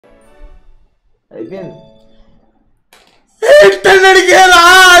అయిపోయింది 800కే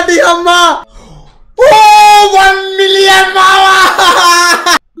రాడి అమ్మా 1 మిలియన్ మావా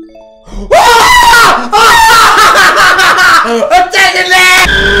వచ్చేసింది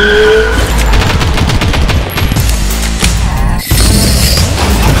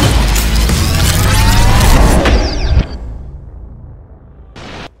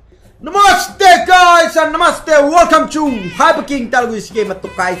नमस्ते गाइस और नमस्ते welcome to hyper king Telugu इसके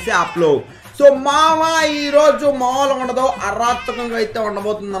मतलब कैसे आप लोग సో మామ ఈ రోజు మామూలుగా ఉండదు అరాచకంగా అయితే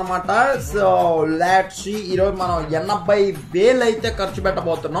ఉండబోతుంది అనమాట సో లెట్స్ సీ ఈ రోజు మనం 80,000 అయితే ఖర్చు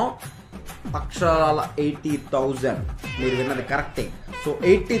పెట్టబోతున్నాం అక్షరాల 80,000 మీరు విన్నది కరెక్టే సో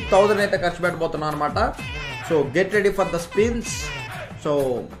 80,000 అయితే ఖర్చు పెట్టబోతున్నాం అనమాట so get ready for the spins so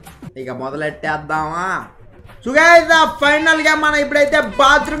ఇక మొదలెట్టేద్దామా సో గైస్ ఫైనల్ గా మనం ఇప్పుడైతే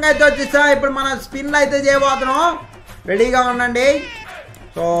బాత్రూమ్ అయితే వచ్చేసాం ఇప్పుడు మనం స్పిన్ అయితే చేయబోతున్నాం రెడీగా ఉండండి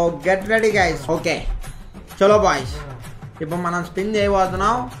so get ready guys okay చలో బాయ్స్ ఇప్పుడు మనం స్పిన్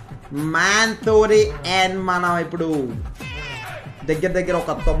చేయబోతున్నాం మాన్సోరీ అండ్ మనం ఇప్పుడు దగ్గర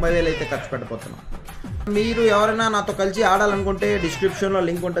ఒక 90,000 అయితే ఖర్చు పెట్టబోతున్నాం మీరు ఎవరైనా నాతో కలిసి ఆడాలనుకుంటే డిస్క్రిప్షన్లో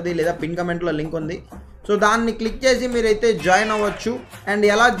లింక్ ఉంటుంది లేదా పిన్ కమెంట్లో లింక్ ఉంది సో దాన్ని క్లిక్ చేసి మీరైతే జాయిన్ అవ్వచ్చు అండ్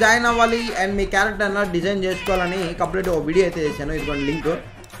ఎలా జాయిన్ అవ్వాలి అండ్ మీ క్యారెక్టర్ ఎలా డిజైన్ చేసుకోవాలని కంప్లీట్ ఒక వీడియో అయితే చేశాను ఇదిగోండి లింక్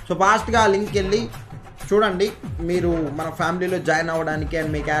సో ఫాస్ట్గా ఆ లింక్కి వెళ్ళి చూడండి మీరు మన ఫ్యామిలీలో జాయిన్ అవ్వడానికి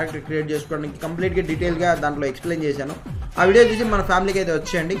అండ్ మీ క్యారెక్టర్ క్రియేట్ చేసుకోవడానికి కంప్లీట్గా డీటెయిల్గా దాంట్లో ఎక్స్ప్లెయిన్ చేశాను ఆ వీడియో చూసి మన ఫ్యామిలీకి అయితే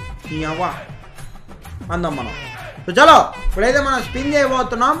వచ్చేయండి ఈ అవ్వ అందాం మనం సో చలో ఇప్పుడైతే మనం స్పిన్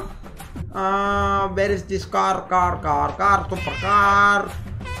చేయబోతున్నాం where is this car super car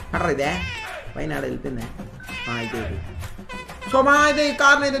అంటారు ఇదే పైన ఆడ వెళ్ళిపోయింది అయితే సో మనం అయితే ఈ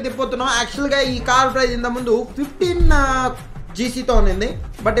కార్ని అయితే తిప్పుతున్నాం యాక్చువల్గా ఈ కార్ ప్రైస్ ఇంతకుముందు 15 జీసీతో ఉన్నింది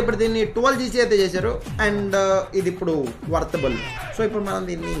బట్ ఇప్పుడు దీన్ని 12 జీసీ అయితే చేశారు అండ్ ఇది ఇప్పుడు వర్తబుల్ సో ఇప్పుడు మనం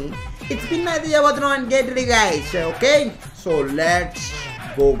దీన్ని స్పిన్ అయితే చేయబోతున్నాం and get ready guys okay so let's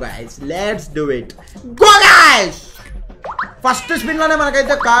go guys let's do it go guys first స్పిన్లోనే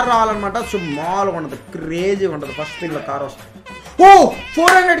మనకైతే కార్ రావాలన్నమాట సో మామూలుగా ఉండదు క్రేజీగా ఉంటుంది ఫస్ట్ స్పిన్లో కార్ వస్తుంది ఓ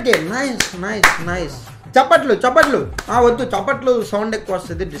 400K నైస్ చప్పట్లు వద్దు చప్పట్లు సౌండ్ ఎక్కువ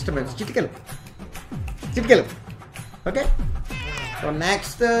వస్తుంది disturbance చిటికెలు okay so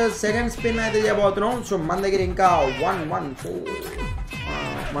next second spin అయితే చేయబోతున్నాం సో మన దగ్గర ఇంకా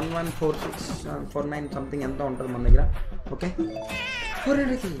 114649 సంథింగ్ ఎంత ఉంటుంది మన దగ్గర ఓకే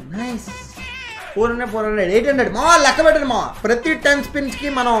 400K నైస్ 400 800 మా లెక్క పెట్టండి మా ప్రతి 10 స్పిన్స్కి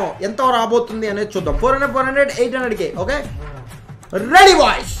మనం ఎంత రాబోతుంది అనేది చూద్దాం 400 800K ఓకే రెడీ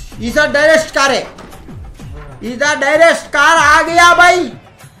బాయ్స్ ఈసారి డైరెక్ట్ కార్ ఆ గయా భాయ్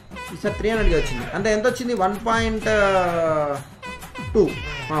ఈసారి 300K వచ్చింది అంటే ఎంత వచ్చింది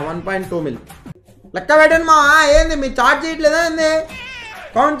 1.2 మిల్ లెక్క పెట్టండి మా ఏంది మీరు చార్జ్ చేయట్లేదా ఏంది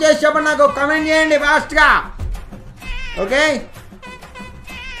కౌంట్ చేసి చెప్పండి నాకు కమెంట్ చేయండి ఫాస్ట్గా okay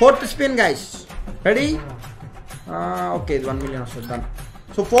fourth spin guys ready okay ఇది 1 మిలియన్ వస్తుంది దాన్ని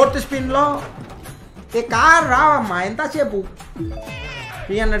సో ఫోర్త్ స్పిన్లో ఏ కార్ రావమ్మా ఎంతసేపు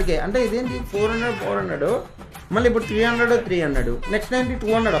 300K అంటే ఇదేంటి 400 మళ్ళీ ఇప్పుడు 300 నెక్స్ట్ ఏంటి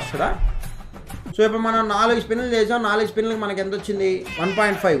 200 వస్తుందా సో ఇప్పుడు మనం 4 స్పిన్లు చేసాం 4 స్పిన్లకు మనకి ఎంత వచ్చింది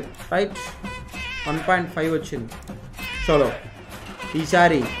 1.5 రైట్ 1.5 వచ్చింది చలో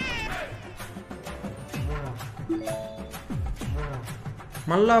ఈసారి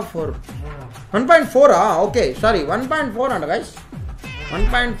మళ్ళా 1.4 ఓకే సారీ 1.4 అంట గైస్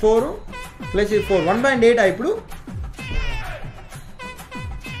 1.4 ప్లస్ 4 1.8 ఇప్పుడు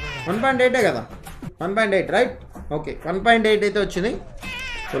 1.8 కదా 1.8 రైట్ ఓకే 1.8 అయితే వచ్చింది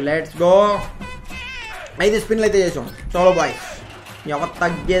సో లెట్స్ గో 5 స్పిన్లు అయితే చేసాం చలో బాయ్స్ ఎవరు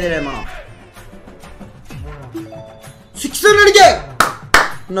తగ్గేదిలే మనం 600K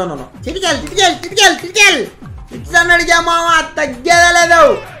నో చిటికెల్ 600K మామ తగ్గేదే లేదు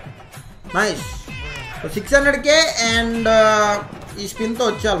నైస్ సో 600K అండ్ ఈ స్పిన్తో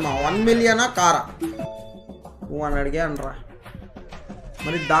వచ్చేయాలి మా 1 మిలియనా కారా 200K అనరా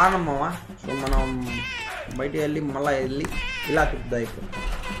మరి దానమ్మా సో మనం బయటికి వెళ్ళి మళ్ళీ ఇలా తిప్పుదా ఇప్పుడు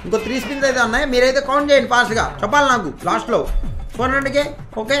ఇంకో 3 స్పిన్స్ అయితే ఉన్నాయి మీరైతే కౌంట్ చేయండి ఫాస్ట్గా చెప్పాలి నాకు లాస్ట్లో 400K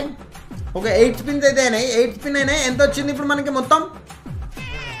ఓకే 8 స్పిన్స్ అయితే అయినాయి 8 స్పిన్ అయినాయి ఎంత వచ్చింది ఇప్పుడు మనకి మొత్తం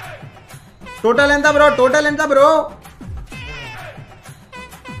టోటల్ ఎంత bro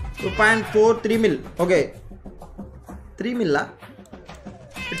 2.43 mill okay 3 మిల్లా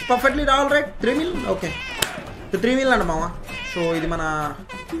it's perfectly all right 3 mill okay 3 mill అంట మామ సో ఇది మన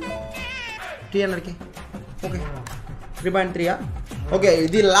 300K ఓకే 3.3 ఓకే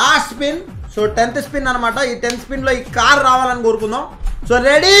ఇది last spin so 10th spin అనమాట ఈ 10th స్పిన్లో ఈ కార్ రావాలని కోరుకుందాం so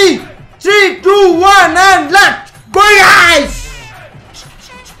ready 3 2 1 and let's go guys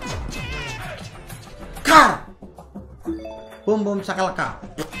car boom boom సకలక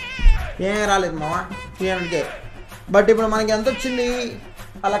ఏం రాలేదు మామ 300K. బట్ ఇప్పుడు మనకి ఎంత వచ్చింది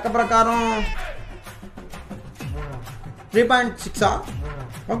ఆ లెక్క ప్రకారం 3.6.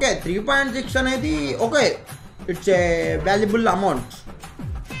 ఓకే 3.6 అనేది okay, it's a valuable amount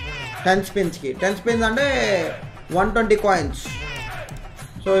 10 స్పిన్స్కి. 10 spins అంటే 120 కాయిన్స్.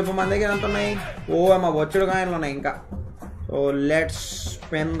 సో ఇప్పుడు మన దగ్గర ఎంత ఉన్నాయి? మా బొచ్చుడు కాయిన్లు ఉన్నాయి ఇంకా. So let's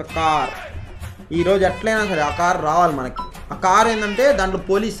spin the car. ఈరోజు ఎట్లయినా సరే ఆ కార్ రావాలి మనకి. ఆ కార్ ఏంటంటే దాంట్లో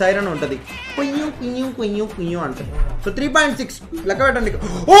పోలీస్ సైరన్ ఉంటుంది, కుయ్యూ కుయ్యూ కుయ్యూ కుయ్యూ అంటుంది. సో 3.6 లెక్క పెట్టండి.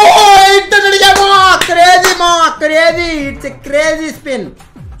 Crazy it's a crazy spin.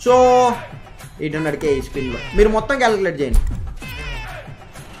 So 800K ఈ స్పిన్లో మీరు మొత్తం క్యాలిక్యులేట్ చేయండి,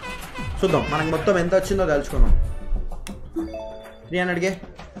 చూద్దాం మనకి మొత్తం ఎంత వచ్చిందో తెలుసుకుందాం. 300K.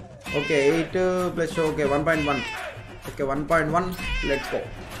 Okay 8 plus okay 1.1. Okay 1.1. Let's go.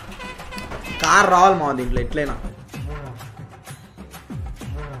 Car రావాలి మా దీంట్లో ఎట్లయినా.